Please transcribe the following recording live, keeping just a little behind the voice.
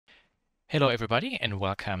Hello everybody and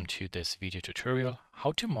welcome to this video tutorial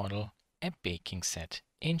how to model a baking set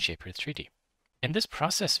in Shapr3D. In this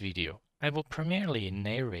process video, I will primarily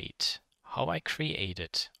narrate how I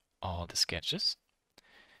created all the sketches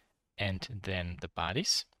and then the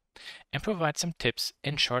bodies and provide some tips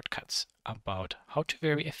and shortcuts about how to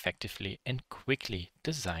very effectively and quickly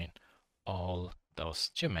design all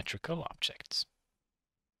those geometrical objects.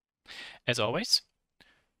 As always,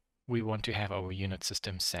 we want to have our unit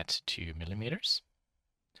system set to millimeters.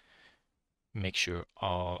 Make sure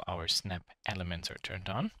all our snap elements are turned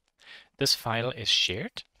on. This file is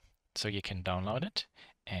shared, so you can download it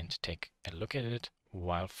and take a look at it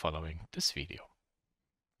while following this video.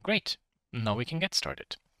 Great, now we can get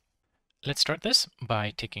started. Let's start this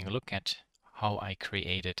by taking a look at how I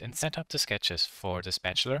created and set up the sketches for the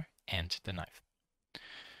spatula and the knife.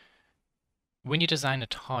 When you design a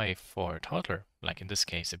toy for a toddler, like in this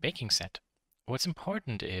case a baking set, what's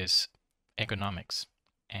important is ergonomics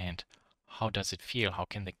and how does it feel? How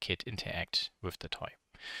can the kid interact with the toy?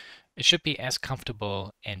 It should be as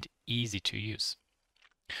comfortable and easy to use.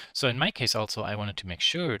 So in my case also, I wanted to make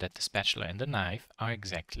sure that the spatula and the knife are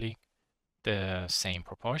exactly the same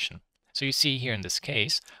proportion. So you see here in this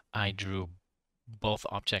case, I drew both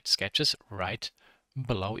object sketches right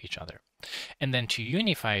below each other. And then to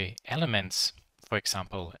unify elements, for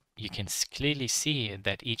example, you can clearly see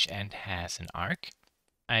that each end has an arc.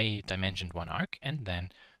 I dimensioned one arc and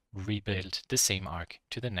then rebuild the same arc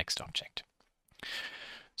to the next object.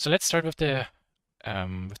 So let's start with the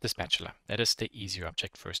spatula. That is the easier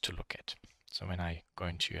object first to look at. So when I go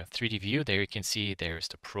into a 3D view, there you can see there is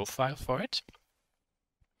the profile for it.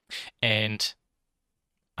 And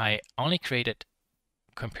I only created,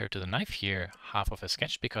 compared to the knife here, half of a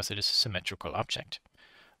sketch because it is a symmetrical object.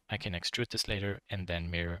 I can extrude this later and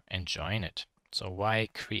then mirror and join it. So why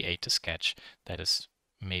create a sketch that is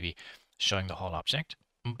maybe showing the whole object,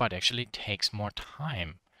 but actually takes more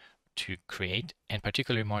time to create and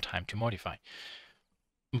particularly more time to modify.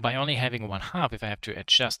 By only having one half, if I have to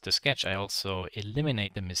adjust the sketch, I also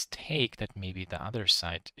eliminate the mistake that maybe the other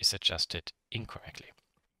side is adjusted incorrectly.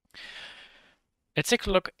 Let's take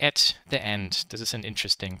a look at the end. This is an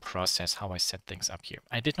interesting process how I set things up here.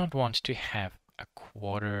 I did not want to have a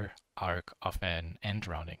quarter arc of an end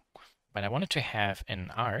rounding, but I wanted to have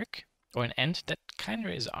an arc or an end that kind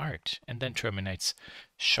of is arced and then terminates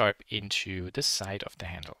sharp into the side of the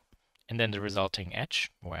handle. And then the resulting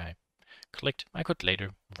edge where I clicked, I could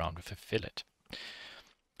later round with a fillet.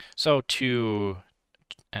 So to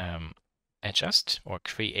adjust or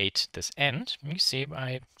create this end, you see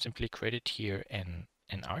I simply created here an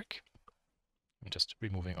arc. I'm just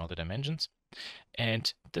removing all the dimensions.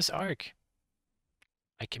 And this arc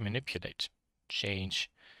I can manipulate, change,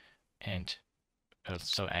 and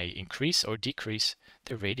so I increase or decrease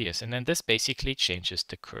the radius. And then this basically changes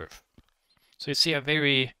the curve. So you see a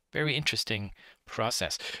very, very interesting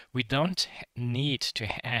process. We don't need to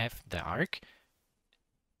have the arc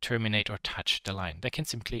terminate or touch the line. They can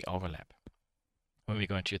simply overlap. When we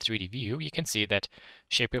go into a 3D view, you can see that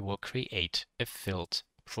Shapr will create a filled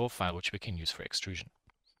profile, which we can use for extrusion.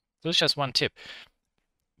 So it's just one tip.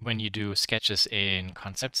 When you do sketches in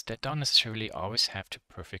concepts that don't necessarily always have to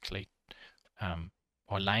perfectly,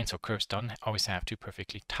 or lines or curves don't always have to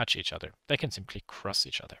perfectly touch each other. They can simply cross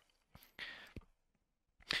each other.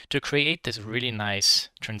 To create this really nice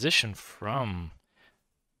transition from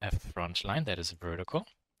a front line that is vertical,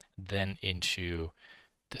 then into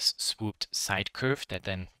this swooped side curve that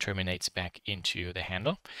then terminates back into the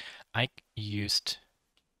handle, I used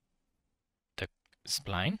the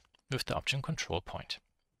spline with the option control point.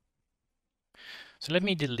 So let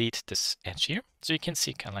me delete this edge here so you can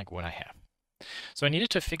see kind of like what I have. So I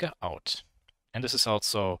needed to figure out, and this is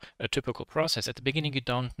also a typical process, at the beginning you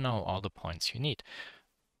don't know all the points you need.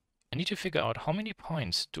 I need to figure out how many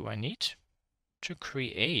points do I need to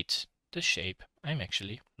create the shape I'm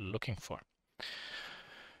actually looking for.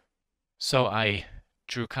 So I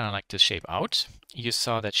drew kind of like this shape out. You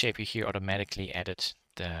saw that Shapr here automatically added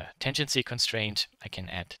the tangency constraint. I can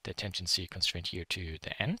add the tangency constraint here to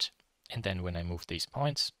the end. And then when I move these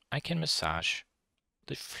points, I can massage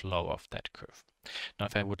the flow of that curve. Now,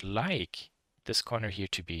 if I would like this corner here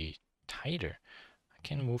to be tighter, I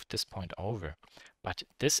can move this point over. But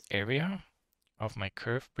this area of my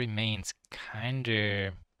curve remains kind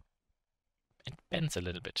of, it bends a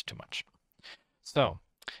little bit too much. So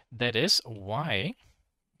that is why,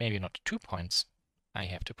 maybe not 2 points, I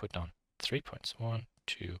have to put down 3 points. 1,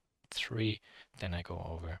 2, 3, then I go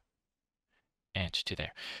over and to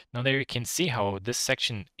there. Now there you can see how this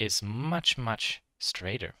section is much, much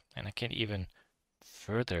straighter, and I can even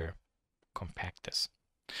further compact this.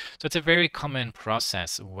 So it's a very common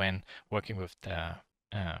process when working with the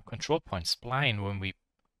control point spline. When we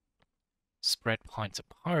spread points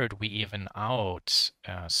apart, we even out,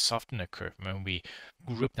 soften a curve. When we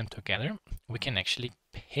group them together, we can actually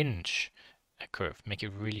pinch a curve, make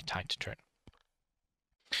it really tight to turn.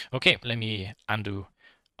 Okay, let me undo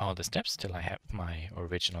all the steps till I have my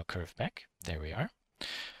original curve back. There we are.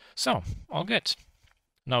 So, all good.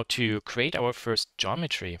 Now to create our first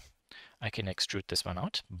geometry, I can extrude this one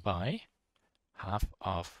out by half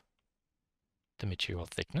of the material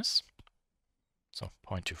thickness. So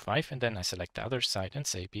 0.25, and then I select the other side and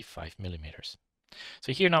say be 5 millimeters.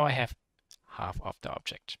 So here now I have half of the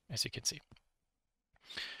object, as you can see.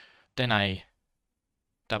 Then I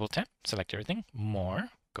double tap, select everything, more,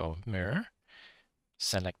 go mirror,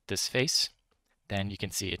 select this face. Then you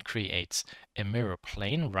can see it creates a mirror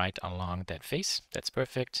plane right along that face. That's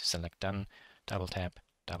perfect. Select done, double tap,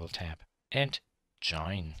 and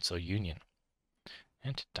join, so union.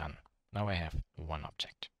 And done. Now I have one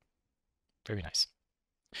object. Very nice.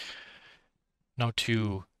 Now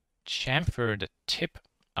to chamfer the tip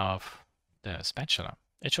of the spatula,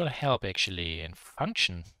 it should help actually and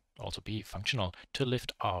function, also be functional, to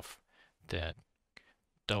lift off the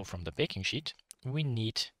dough from the baking sheet. We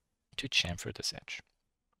need to chamfer this edge.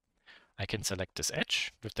 I can select this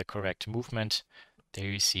edge with the correct movement. There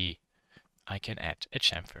you see I can add a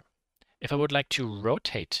chamfer. If I would like to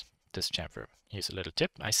rotate this chamfer, here's a little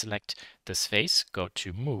tip. I select this face, go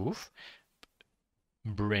to move,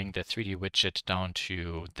 bring the 3D widget down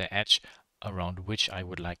to the edge around which I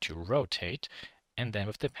would like to rotate, and then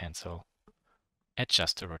with the pencil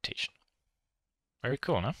adjust the rotation. Very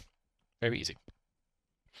cool, huh? Very easy.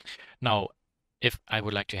 Now, if I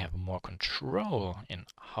would like to have more control in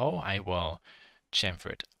how I will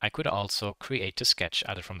chamfer it, I could also create a sketch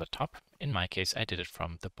either from the top. In my case, I did it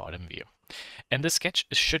from the bottom view. And the sketch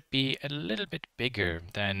should be a little bit bigger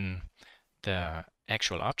than the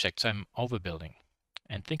actual object, so I'm overbuilding.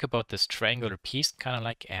 And think about this triangular piece kind of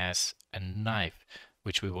like as a knife,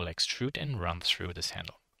 which we will extrude and run through this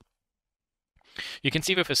handle. You can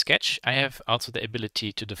see with a sketch, I have also the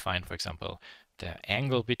ability to define, for example, the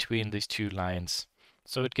angle between these two lines.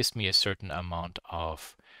 So it gives me a certain amount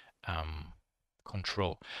of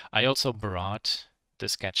control. I also brought the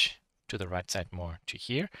sketch to the right side more to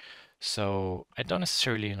here. So I don't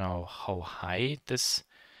necessarily know how high this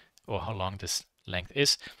or how long this length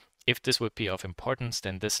is. If this would be of importance,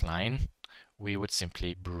 then this line we would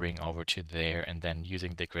simply bring over to there, and then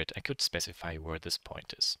using the grid I could specify where this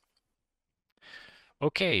point is.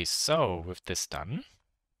 Okay, so with this done,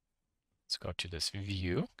 let's go to this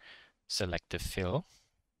view, select the fill,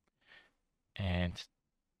 and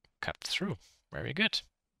cut through. Very good.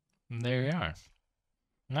 And there we are.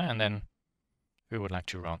 And then we would like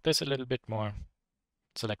to round this a little bit more.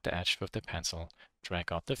 Select the edge with the pencil,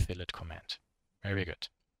 drag out the fillet command. Very good.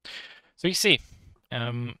 So you see,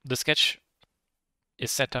 the sketch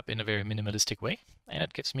is set up in a very minimalistic way, and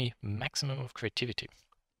it gives me maximum of creativity.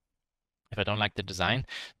 If I don't like the design,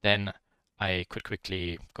 then I could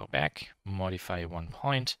quickly go back, modify one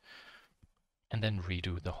point, and then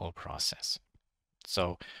redo the whole process.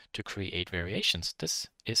 So to create variations, this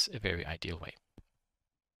is a very ideal way.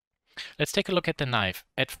 Let's take a look at the knife.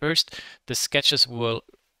 At first, the sketches will,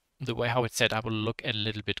 the way how it's set up will look a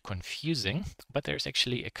little bit confusing, but there's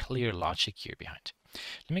actually a clear logic here behind.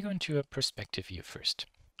 Let me go into a perspective view first.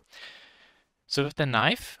 So with the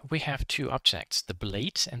knife, we have two objects, the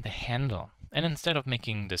blade and the handle. And instead of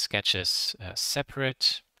making the sketches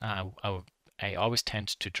separate, I always tend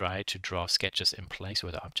to try to draw sketches in place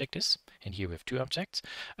where the object is. And here we have two objects.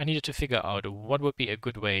 I needed to figure out what would be a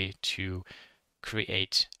good way to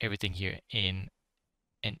create everything here in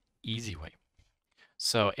an easy way.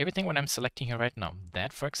 So everything what I'm selecting here right now,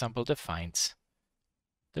 that for example defines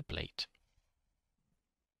the blade.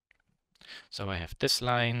 So I have this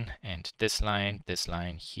line and this line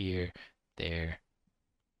here, there,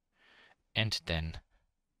 and then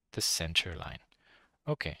the center line.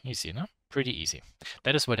 Okay, easy, no? Pretty easy.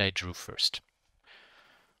 That is what I drew first.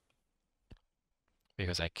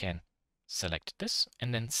 Because I can select this,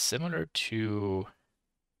 and then similar to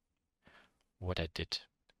what I did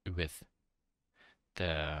with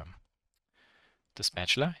the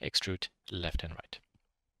spatula, extrude left and right.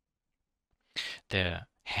 The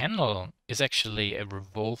handle is actually a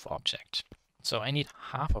revolve object, so I need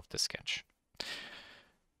half of the sketch.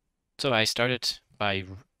 So I started by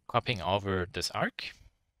copying over this arc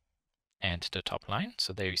and the top line.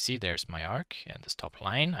 So there you see there's my arc and this top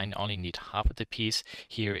line. I only need half of the piece.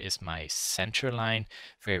 Here is my center line.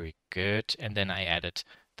 Very good. And then I added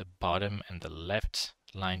the bottom and the left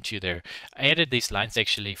line 2 there. I added these lines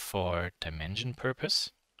actually for dimension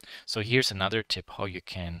purpose. So here's another tip how you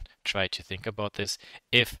can try to think about this.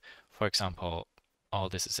 If, for example, all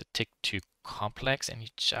this is a tick too complex and you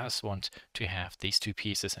just want to have these two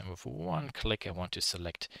pieces, and with one click I want to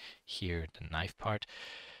select here the knife part.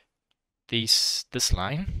 This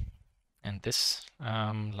line and this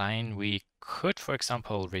line we could, for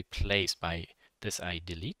example, replace by this I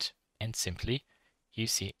delete and simply you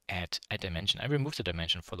see add a dimension. I remove the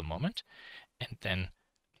dimension for the moment, and then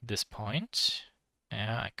this point,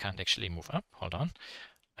 I can't actually move up. Hold on.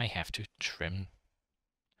 I have to trim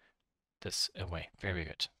this away. Very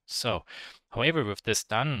good. So, however, with this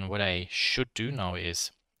done, what I should do now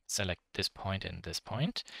is select this point and this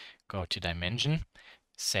point, go to dimension,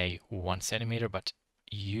 say 1 centimeter, but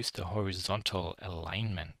use the horizontal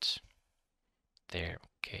alignment. There,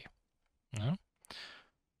 okay. No?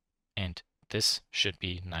 And this should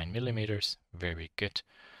be 9 millimeters. Very good.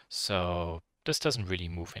 So this doesn't really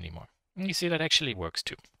move anymore. And you see that actually works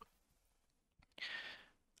too.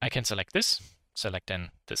 I can select this, select then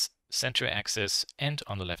this center axis, and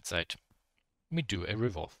on the left side, we do a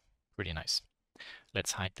revolve. Pretty nice.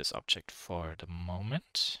 Let's hide this object for the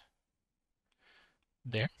moment.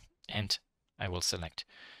 There. And I will select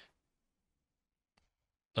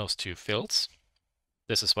those two fills.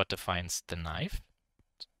 This is what defines the knife.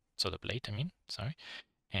 So the blade, I mean, sorry.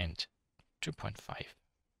 And 2.5.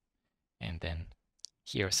 And then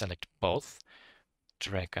here select both,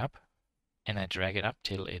 drag up, and I drag it up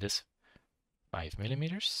till it is 5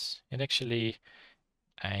 millimeters. And actually,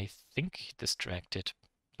 I think this dragged it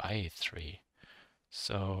by 3.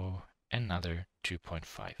 So another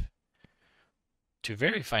 2.5. To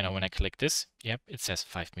verify now when I click this, yep, it says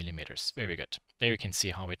 5 millimeters. Very good. There you can see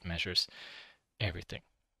how it measures everything.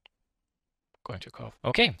 Going to curve.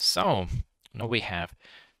 Okay, so now we have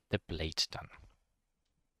the blade done.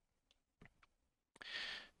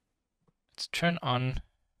 Let's turn on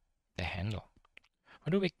the handle.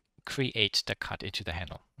 How do we create the cut into the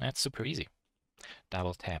handle? That's super easy.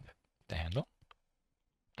 Double tap the handle,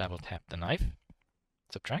 double tap the knife,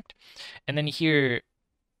 subtract, and then here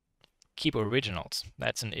keep originals.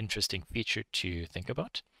 That's an interesting feature to think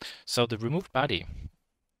about. So the removed body,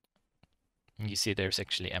 you see there's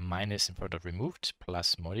actually a minus in front of removed,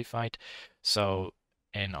 plus modified. So,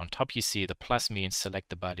 and on top you see the plus means select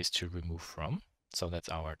the bodies to remove from. So that's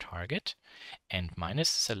our target. And minus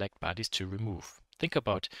select bodies to remove. Think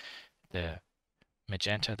about the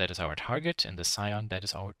magenta, that is our target, and the cyan, that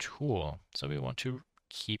is our tool. So we want to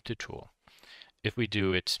keep the tool. If we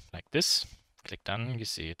do it like this, click done, you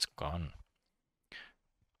see it's gone.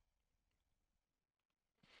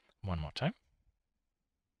 One more time.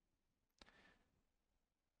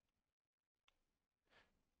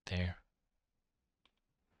 There.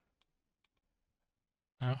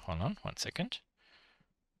 Now, hold on 1 second.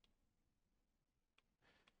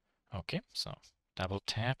 Okay, so double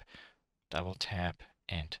tap,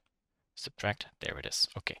 and subtract. There it is.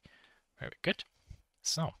 Okay, very good.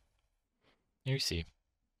 So, here you see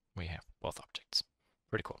we have both objects.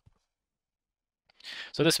 Pretty cool.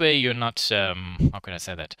 So this way you're not, how can I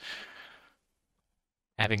say that,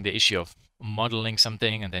 having the issue of modeling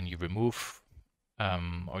something and then you remove,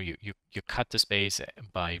 or you cut the space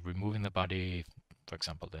by removing the body, for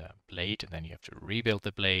example, the blade, and then you have to rebuild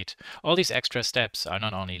the blade. All these extra steps are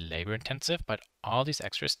not only labor intensive, but all these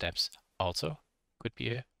extra steps also could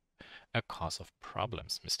be a cause of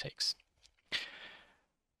problems, mistakes.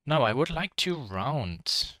 Now I would like to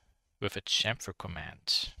round with a chamfer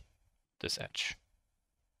command this edge.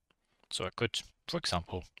 So I could, for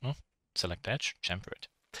example, select edge, chamfer it.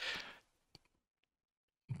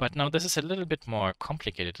 But now this is a little bit more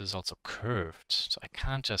complicated. It is also curved, so I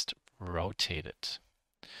can't just rotate it.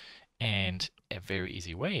 And a very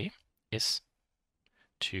easy way is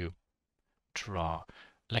to draw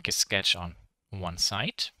like a sketch on one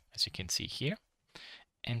side, as you can see here,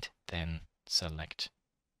 and then select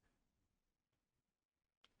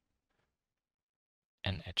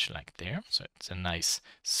an edge like there. So it's a nice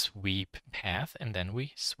sweep path, and then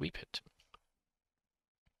we sweep it.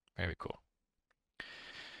 Very cool.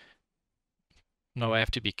 Now I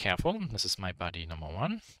have to be careful. This is my body number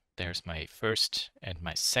 1. There's my first and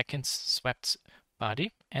my second swept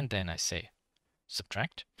body, and then I say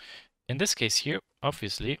subtract. In this case here,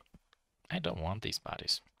 obviously, I don't want these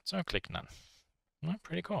bodies, so I click none. Oh,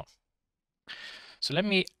 pretty cool. So let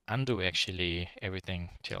me undo actually everything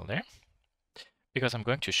till there, because I'm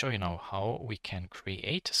going to show you now how we can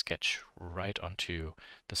create a sketch right onto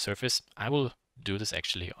the surface. I will do this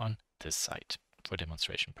actually on this side for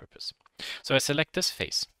demonstration purpose. So I select this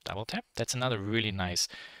face, double tap. That's another really nice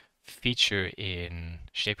feature in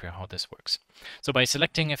Shapr3D how this works. So by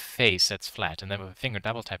selecting a face that's flat and then with a finger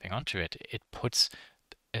double tapping onto it, it puts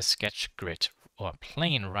a sketch grid or a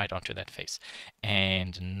plane right onto that face.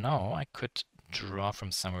 And now I could draw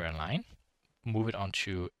from somewhere a line, move it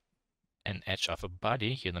onto an edge of a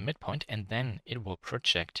body here in the midpoint, and then it will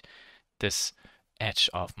project this edge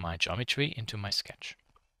of my geometry into my sketch.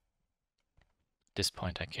 This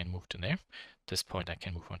point I can move to there. This point I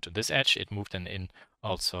can move on to this edge. It moved then in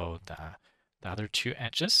also the other two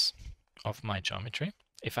edges of my geometry.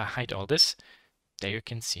 If I hide all this, there you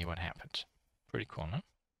can see what happened. Pretty cool, no?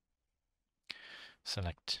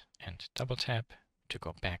 Select and double tap to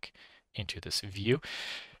go back into this view.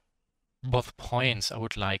 Both points I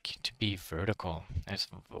would like to be vertical. There's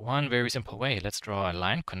one very simple way. Let's draw a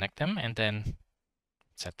line, connect them, and then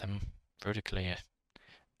set them vertically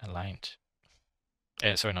aligned.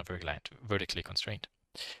 Sorry, not vertically aligned, vertically constrained.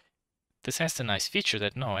 This has the nice feature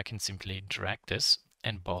that now I can simply drag this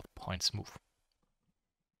and both points move.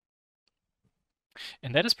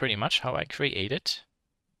 And that is pretty much how I created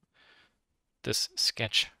this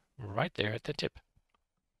sketch right there at the tip.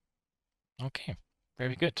 Okay,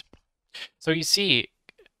 very good. So you see,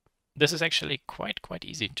 this is actually quite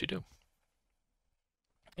easy to do.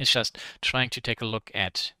 It's just trying to take a look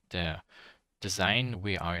at the design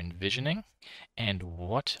we are envisioning and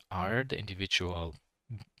what are the individual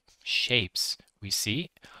shapes we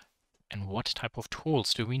see and what type of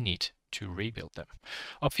tools do we need to rebuild them.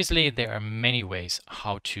 Obviously, there are many ways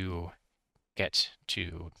how to get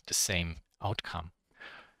to the same outcome.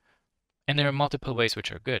 And there are multiple ways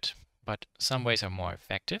which are good, but some ways are more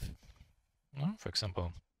effective. Well, for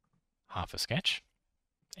example, half a sketch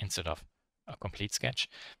instead of a complete sketch.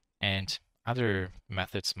 And other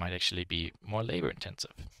methods might actually be more labor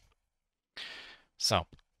intensive. So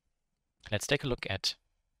let's take a look at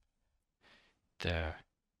the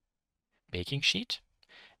baking sheet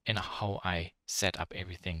and how I set up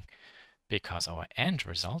everything, because our end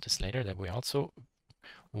result is later that we also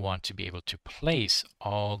want to be able to place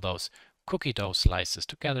all those cookie dough slices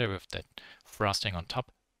together with that frosting on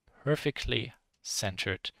top perfectly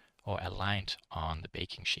centered or aligned on the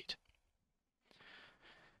baking sheet.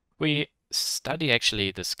 We study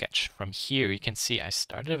actually the sketch. From here you can see I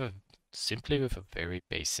started simply with a very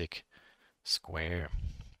basic square.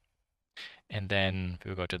 And then if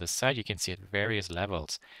we go to the side, you can see at various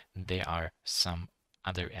levels there are some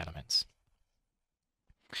other elements.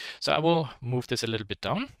 So I will move this a little bit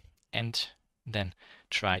down and then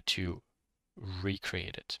try to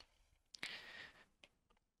recreate it.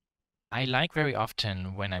 I like very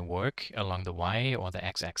often when I work along the Y or the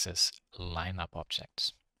X-axis line up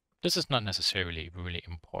objects. This is not necessarily really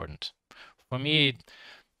important. For me,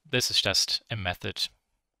 this is just a method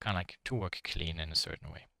kind of like to work clean in a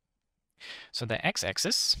certain way. So the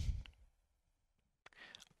X-axis,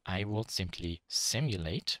 I will simply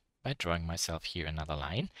simulate by drawing myself here another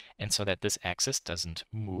line. And so that this axis doesn't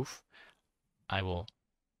move, I will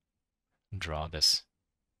draw this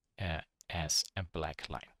as a black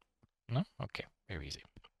line. No? Okay, very easy.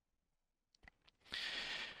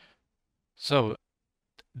 So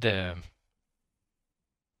the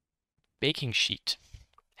baking sheet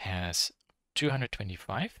has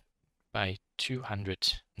 225 by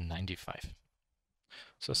 295.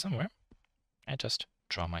 So somewhere I just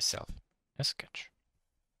draw myself a sketch.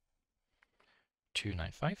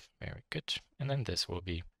 295, very good. And then this will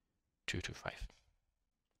be 225.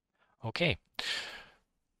 Okay.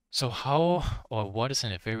 So how or what is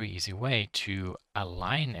in a very easy way to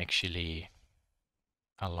align actually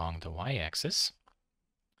along the y-axis?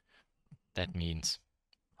 That means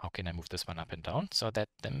how can I move this one up and down so that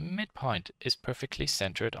the midpoint is perfectly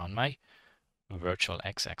centered on my virtual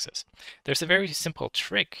x-axis? There's a very simple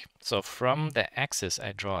trick. So from the axis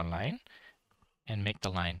I draw a line and make the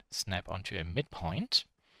line snap onto a midpoint.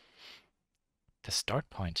 The start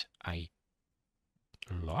point I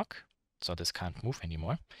lock, so this can't move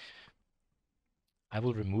anymore. I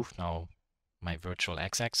will remove now my virtual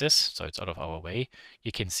x-axis, so it's out of our way.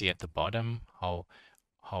 You can see at the bottom how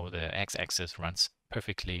the x-axis runs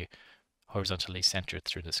perfectly horizontally centered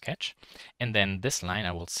through the sketch. And then this line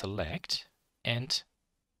I will select and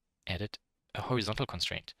edit a horizontal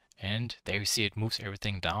constraint. And there you see it moves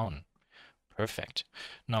everything down. Perfect.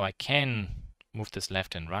 Now I can move this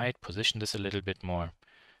left and right, position this a little bit more.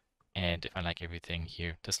 And if I like everything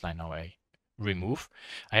here, this line now I remove.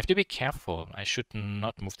 I have to be careful. I should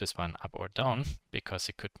not move this one up or down because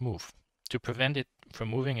it could move. To prevent it from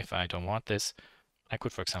moving, if I don't want this, I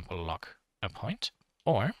could, for example, lock a point,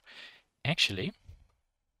 or actually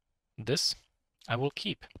this I will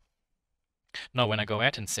keep. Now when I go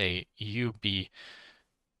ahead and say you be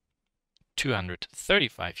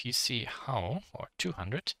 235, you see how, or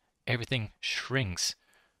 200, everything shrinks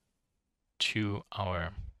to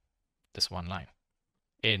this one line.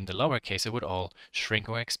 In the lower case, it would all shrink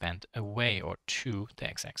or expand away or to the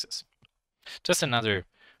x-axis. Just another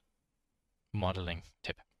modeling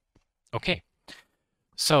tip. Okay,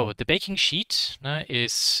 so the baking sheet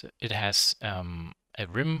it has a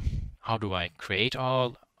rim. How do I create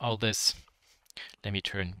all this? Let me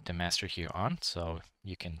turn the master here on so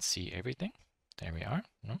you can see everything. There we are.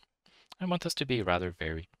 No? I want this to be rather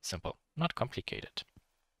very simple, not complicated.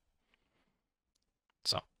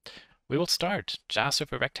 So we will start just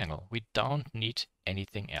with a rectangle. We don't need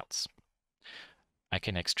anything else. I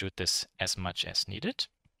can extrude this as much as needed.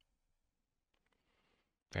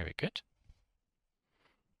 Very good.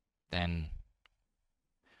 Then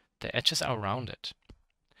the edges are rounded.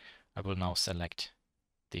 I will now select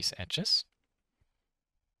these edges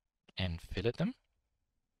and fillet them.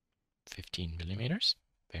 15 millimeters.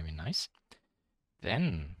 Very nice.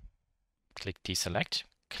 Then click deselect,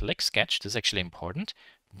 click sketch. This is actually important.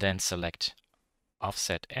 Then select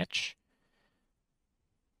offset edge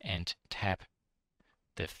and tap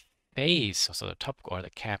the face, so the top or the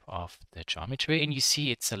cap of the geometry, and you see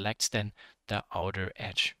it selects then the outer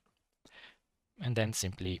edge. And then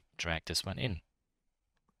simply drag this one in.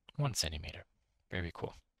 1 centimeter. Very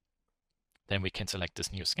cool. Then we can select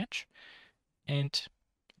this new sketch and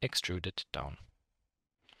extrude it down.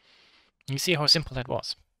 You see how simple that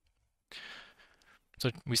was.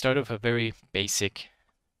 So we started with a very basic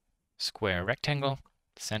square rectangle,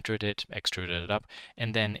 centered it, extruded it up,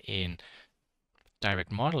 and then in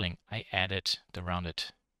direct modeling, I added the rounded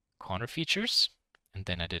corner features, and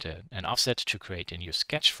then I did an offset to create a new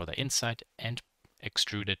sketch for the inside and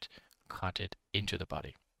extruded, cut it into the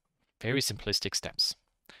body. Very simplistic steps.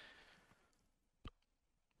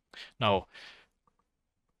 Now,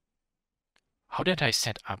 how did I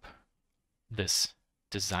set up this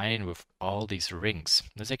design with all these rings?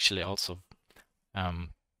 This actually also,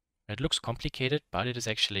 it looks complicated, but it is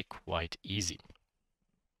actually quite easy.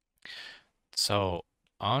 So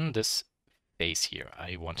on this face here,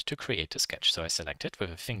 I want to create a sketch. So I select it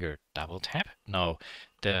with a finger double tap. Now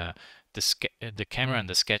the camera and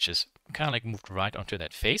the sketch is kind of like moved right onto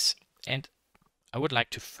that face. And I would like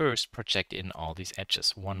to first project in all these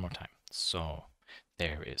edges one more time. So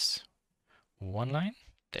there is one line,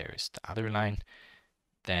 there is the other line,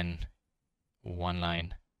 then one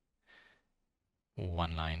line,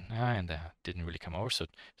 and that didn't really come over, so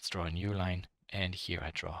let's draw a new line, and here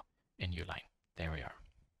I draw a new line. There we are.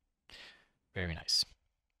 Very nice.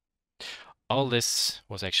 All this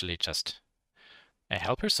was actually just a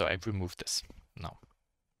helper, so I removed this. Now,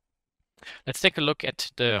 let's take a look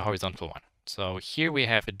at the horizontal one. So here we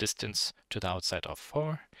have a distance to the outside of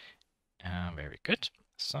 4. Very good.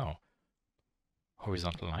 So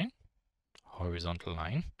horizontal line,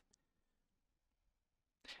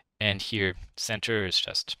 and here center is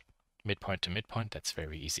just midpoint to midpoint. That's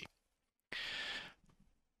very easy.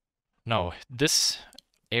 Now this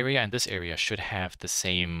area and this area should have the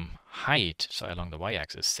same height, so along the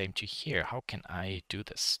y-axis, same to here. How can I do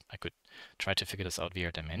this? I could try to figure this out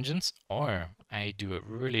via dimensions, or I do a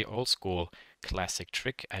really old school classic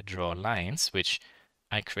trick. I draw lines, which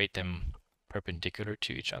I create them perpendicular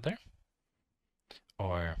to each other.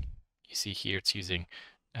 Or you see here it's using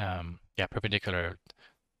perpendicular,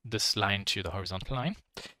 this line to the horizontal line.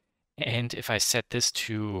 And if I set this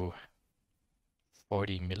to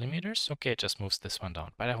 40 millimeters, okay, it just moves this one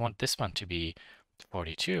down. But I want this one to be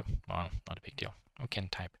 42. Well, not a big deal. We can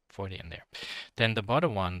type 40 in there. Then the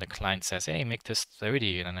bottom one, the client says, hey, make this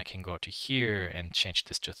 30, and then I can go to here and change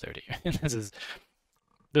this to 30.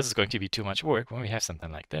 This is going to be too much work when we have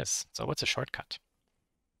something like this. So what's a shortcut?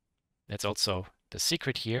 That's also the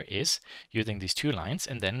secret here, is using these two lines,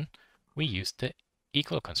 and then we use the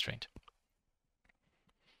equal constraint.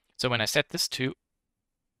 So when I set this to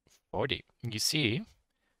 40, you see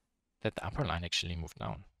that the upper line actually moved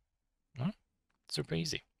down. Super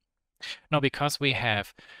easy. Now, because we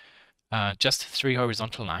have just 3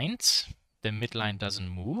 horizontal lines, the midline doesn't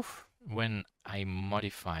move. When I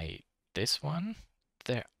modify this one,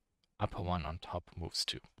 the upper one on top moves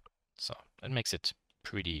too. So that makes it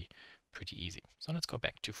pretty easy. So let's go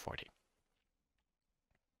back to 40.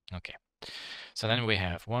 Okay. So then we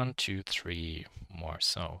have 1, 2, 3 more.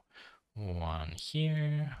 So 1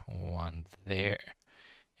 here, 1 there,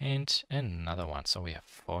 and another one. So we have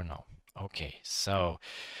 4 now. Okay, so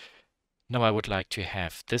now I would like to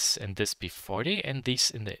have this and this be 40, and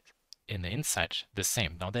these in the inside the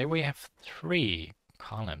same. Now there we have 3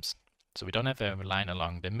 columns. So we don't have a line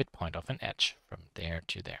along the midpoint of an edge from there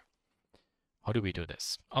to there. How do we do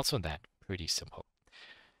this? Also that pretty simple.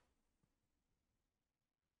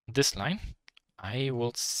 This line I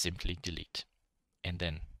will simply delete, and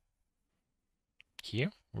then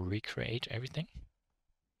here recreate everything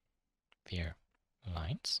via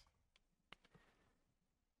lines.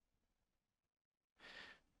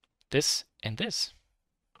 This and this,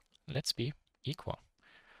 let's be equal,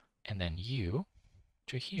 and then you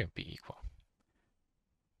to here be equal.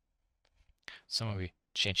 So when we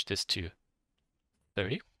change this to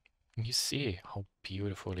 30, you see how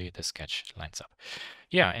beautifully the sketch lines up.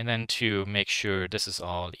 Yeah, and then to make sure this is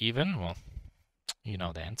all even, well, you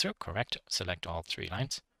know the answer, correct? Select all 3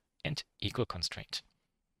 lines and equal constraint.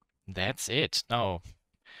 That's it. Now,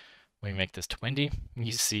 when we make this 20,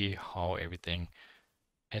 you see how everything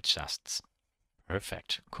adjusts.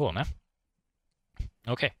 Perfect. Cool, nah?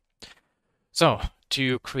 Okay. So,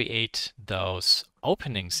 to create those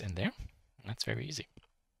openings in there, that's very easy.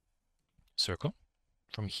 Circle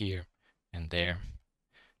from here and there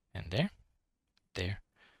and there, there,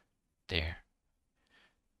 there,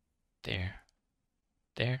 there,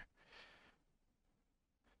 there.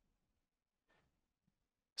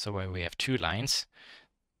 So where we have 2 lines,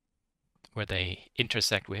 where they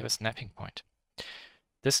intersect, we have a snapping point.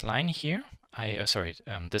 This line here,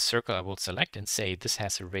 this circle I will select and say this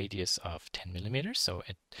has a radius of 10 millimeters, so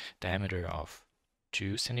a diameter of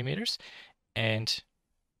 2 centimeters. And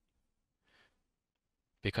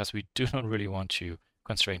because we do not really want to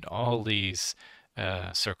constrain all these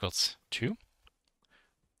circles too,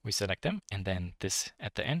 we select them and then this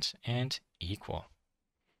at the end and equal.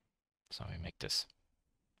 So we make this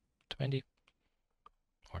 20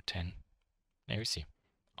 or 10. There you see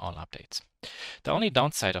all updates. The only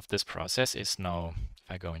downside of this process is now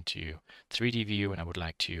if I go into 3D view and I would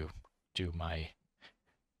like to do my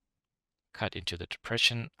cut into the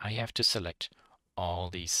depression, I have to select all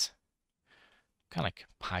these kind of like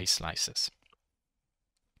pie slices.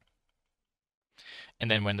 And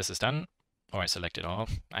then when this is done, or I select it all,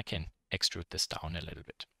 I can extrude this down a little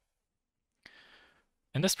bit.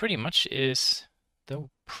 And this pretty much is the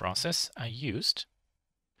process I used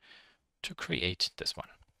to create this one.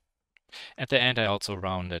 At the end, I also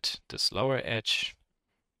rounded this lower edge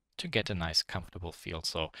to get a nice comfortable feel.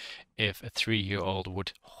 So if a 3-year-old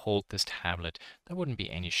would hold this tablet, there wouldn't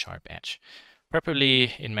be any sharp edge.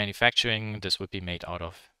 Preferably in manufacturing, this would be made out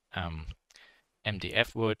of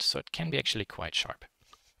MDF wood, so it can be actually quite sharp.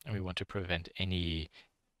 And we want to prevent any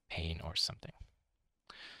pain or something.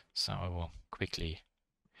 So I will quickly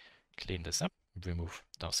clean this up, remove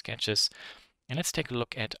those sketches, and let's take a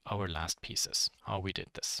look at our last pieces, how we did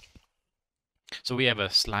this. So we have a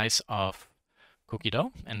slice of cookie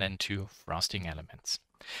dough and then 2 frosting elements.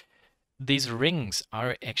 These rings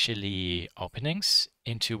are actually openings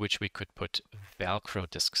into which we could put Velcro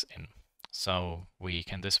discs in. So we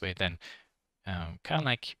can this way then kind of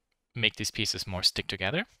like make these pieces more stick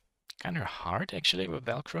together. Kind of hard actually with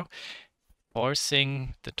Velcro,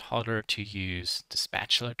 forcing the toddler to use the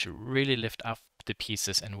spatula to really lift up the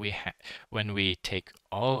pieces. And when we take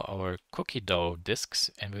all our cookie dough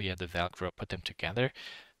discs and we have the Velcro, put them together,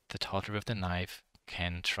 the toddler with the knife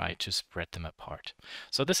can try to spread them apart.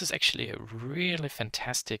 So this is actually a really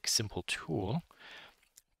fantastic simple tool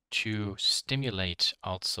to stimulate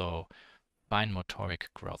also fine motoric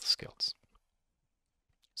growth skills.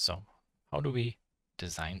 So how do we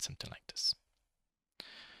design something like this?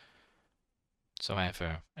 So I have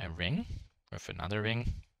a ring with another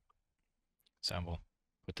ring. So I will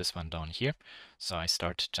put this one down here. So I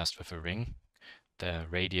start just with a ring. The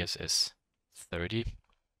radius is 30.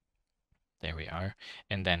 There we are.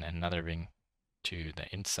 And then another ring to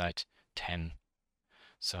the inside, 10.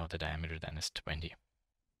 So the diameter then is 20.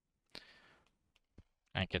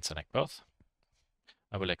 I can select both.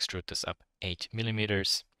 I will extrude this up 8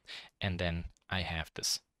 millimeters. And then I have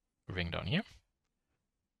this ring down here.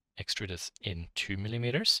 Extrude this in 2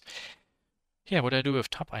 millimeters. Yeah, what I do with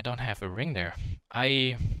top, I don't have a ring there.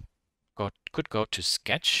 I could go to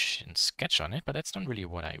sketch and sketch on it, but that's not really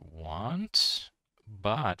what I want.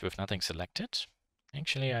 But with nothing selected,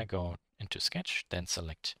 actually I go into sketch, then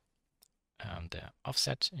select the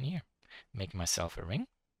offset in here, make myself a ring,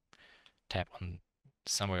 tap on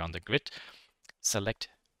somewhere on the grid, select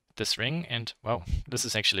this ring, and wow, this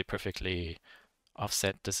is actually perfectly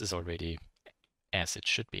offset. This is already as it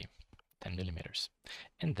should be, 10 millimeters.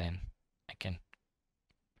 And then I can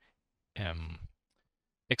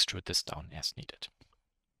extrude this down as needed.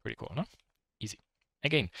 Pretty cool, no? Easy.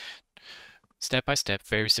 Again, step by step,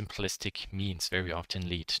 very simplistic means very often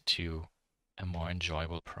lead to a more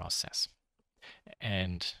enjoyable process.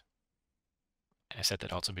 And I said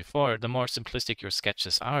that also before, the more simplistic your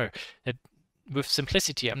sketches are, with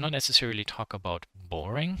simplicity, I'm not necessarily talk about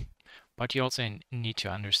boring, but you also need to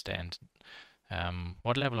understand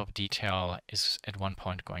what level of detail is at one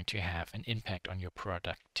point going to have an impact on your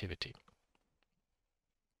productivity.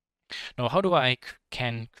 Now, how do I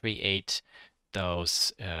can create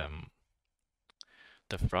those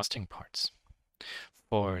the frosting parts?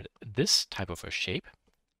 For this type of a shape,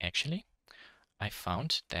 actually, I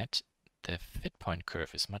found that the fit point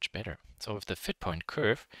curve is much better. So with the fit point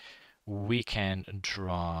curve, we can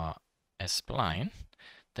draw a spline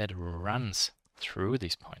that runs through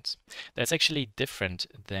these points. That's actually different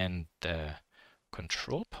than the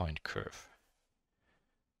control point curve,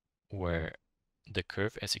 where the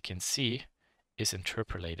curve, as you can see, is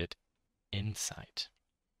interpolated inside.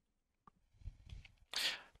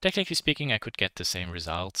 Technically speaking, I could get the same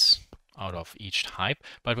results out of each type,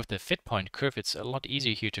 but with the fit point curve, it's a lot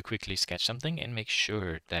easier here to quickly sketch something and make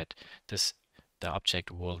sure that the object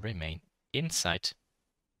will remain inside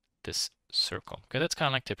this circle, because that's kind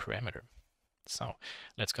of like the parameter. So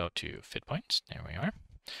let's go to fit point. There we are.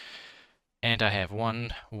 And I have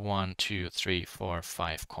 1, 2, 3, 4,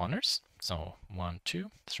 5 corners. So 1,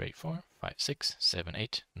 2, 3, 4, 5, 6, 7,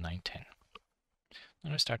 8, 9, 10.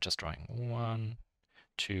 And I start just drawing 1,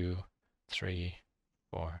 2, 3,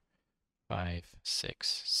 4, 5,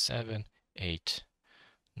 6, 7, 8,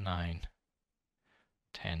 9,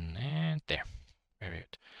 10, and there. Very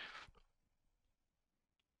good.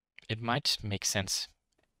 It might make sense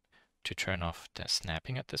to turn off the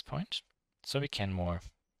snapping at this point, so we can more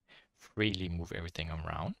freely move everything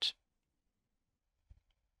around.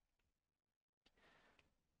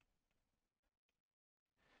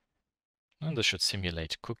 And this should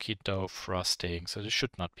simulate cookie dough frosting, so this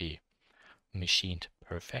should not be machined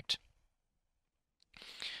perfect.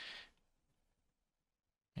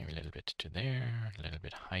 Maybe a little bit to there, a little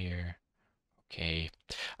bit higher. Okay,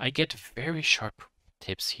 I get very sharp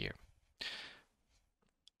tips here.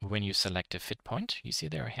 When you select a fit point, you see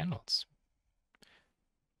there are handles.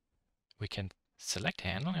 We can select a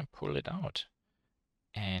handle and pull it out.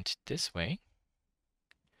 And this way,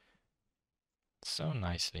 so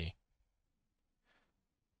nicely,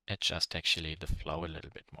 adjust actually the flow a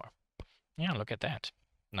little bit more. Yeah, look at that.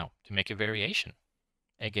 Now, to make a variation.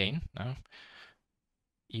 Again, no,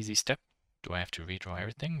 easy step. Do I have to redraw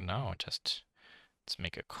everything? No, just let's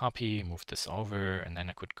make a copy, move this over, and then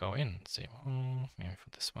I could go in and say, oh, maybe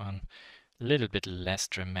for this one, a little bit less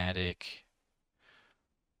dramatic.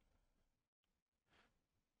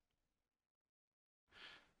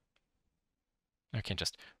 I can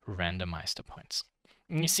just randomize the points.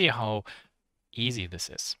 And you see how easy this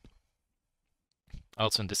is.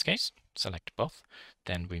 Also in this case, select both.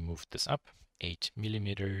 Then we move this up 8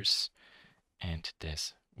 millimeters, and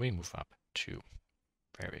this we move up 2.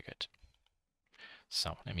 Very good.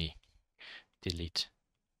 So let me delete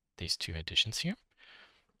these 2 additions here.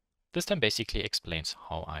 This then basically explains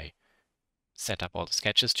how I set up all the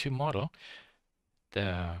sketches to model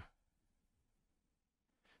the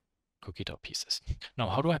cookie dough pieces. Now,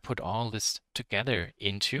 how do I put all this together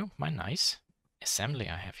into my nice assembly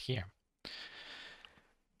I have here?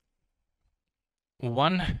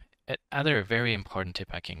 One other very important tip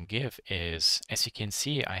I can give is, as you can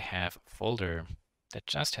see, I have a folder that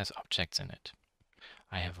just has objects in it.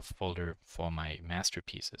 I have a folder for my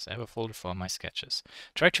masterpieces. I have a folder for my sketches.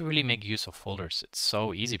 Try to really make use of folders. It's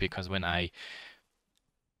so easy because when I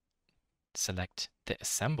select the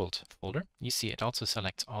assembled folder, you see it also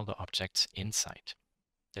selects all the objects inside.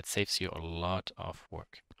 That saves you a lot of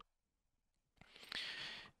work.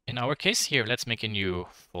 In our case here, let's make a new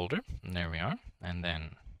folder. And there we are. And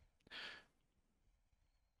then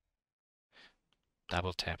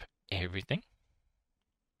double tap everything.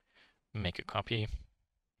 Make a copy.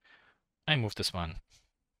 I move this one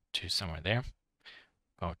to somewhere there.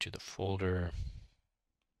 Go to the folder.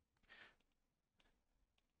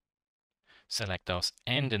 Select those.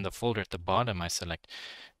 And in the folder at the bottom, I select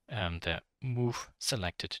the move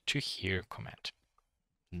selected to here command.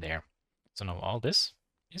 There. So now all this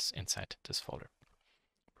is inside this folder.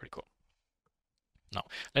 Pretty cool. Now,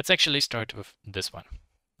 let's actually start with this one.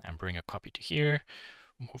 And bring a copy to here,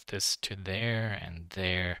 move this to there and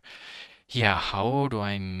there. Yeah, how do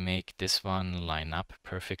I make this one line up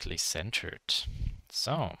perfectly centered?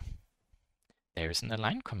 So, there's an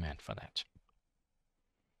align command for that.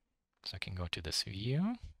 So I can go to this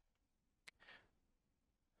view.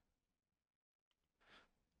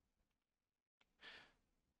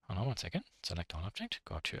 Hold on 1 second. Select all object,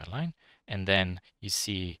 go to align, and then you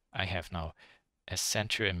see I have now a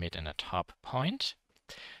center, a mid, and a top point.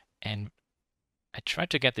 And I tried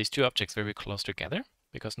to get these 2 objects very close together,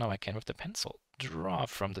 because now I can, with the pencil, draw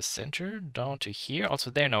from the center down to here. Also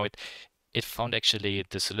there, now it found actually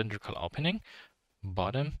the cylindrical opening,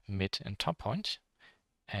 bottom, mid, and top point.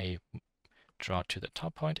 I draw to the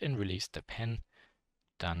top point and release the pen.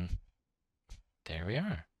 Done. There we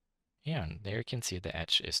are. Yeah, and there you can see the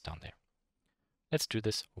edge is down there. Let's do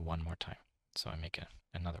this one more time. So I make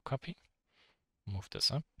another copy, move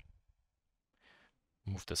this up,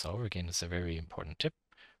 move this over. Again, it's a very important tip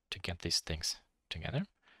to get these things together.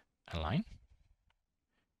 Align,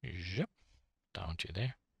 zip, down to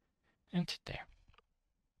there, and there.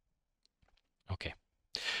 Okay.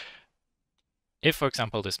 If, for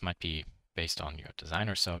example, this might be based on your design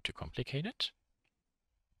or so too complicated,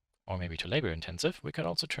 or maybe too labor intensive, we could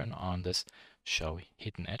also turn on this show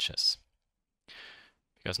hidden edges.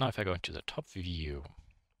 Because now if I go into the top view,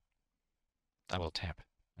 double tap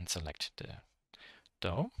and select the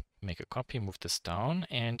dough, make a copy, move this down,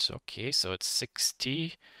 and okay, so it's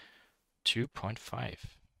 62.5.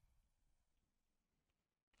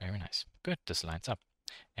 Very nice. Good, this lines up.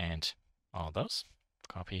 And all those,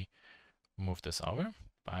 copy, move this over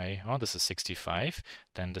by, oh, this is 65,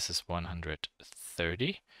 then this is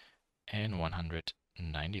 130 and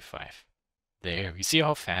 195. There, you see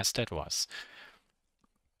how fast that was.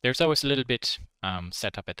 There's always a little bit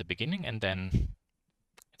set up at the beginning, and then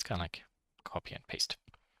it's kind of like copy and paste.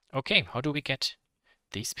 Okay, how do we get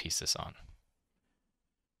these pieces on?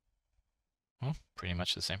 Well, pretty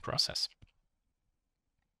much the same process.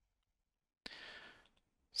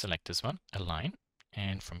 Select this one, align,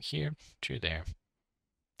 and from here to there,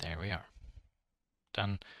 there we are.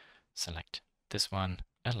 Done. Select this one,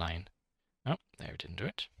 align. Oh, there, didn't do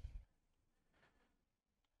it.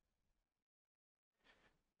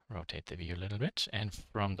 Rotate the view a little bit, and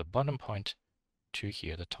from the bottom point to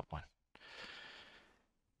here, the top one.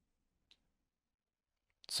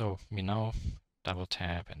 So we now double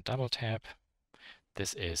tap and double tap.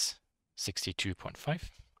 This is 62.5.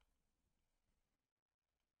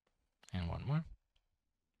 And one more.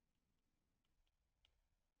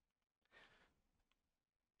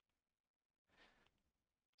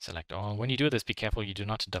 Select all. When you do this, be careful you do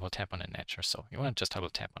not double tap on an edge or so. You want to just double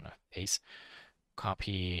tap on a face.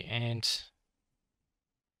 Copy and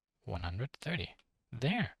 130.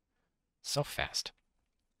 There. So fast.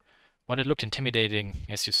 While it looked intimidating,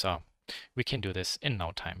 as you saw, we can do this in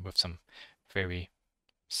no time with some very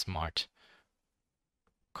smart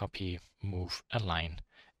copy, move, align,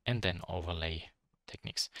 and then overlay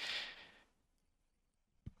techniques.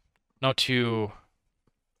 Now to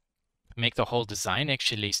make the whole design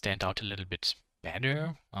actually stand out a little bit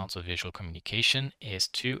better, also visual communication, is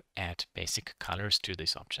to add basic colors to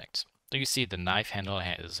these objects. So you see the knife handle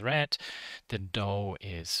is red, the dough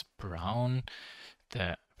is brown,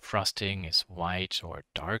 the frosting is white or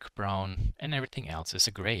dark brown, and everything else is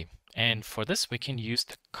a gray. And for this, we can use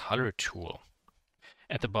the color tool.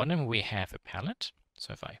 At the bottom, we have a palette.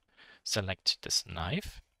 So if I select this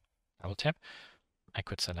knife, double tap, I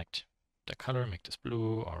could select the color, make this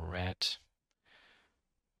blue or red.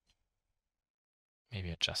 Maybe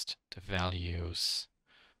adjust the values,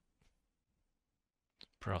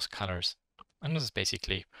 browse colors. And this is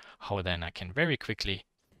basically how then I can very quickly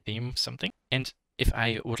theme something. And if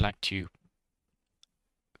I would like to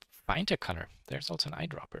find a color, there's also an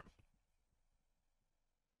eyedropper.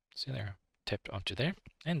 See there, tapped onto there,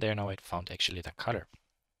 and there now it found actually the color.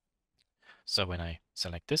 So when I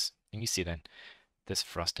select this, and you see then this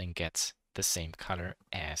frosting gets the same color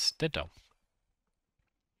as the dough.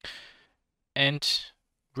 And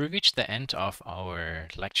we reached the end of our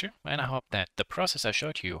lecture, and I hope that the process I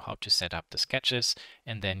showed you how to set up the sketches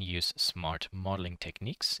and then use smart modeling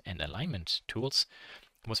techniques and alignment tools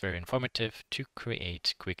was very informative to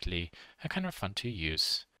create quickly a kind of fun to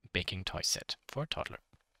use baking toy set for a toddler.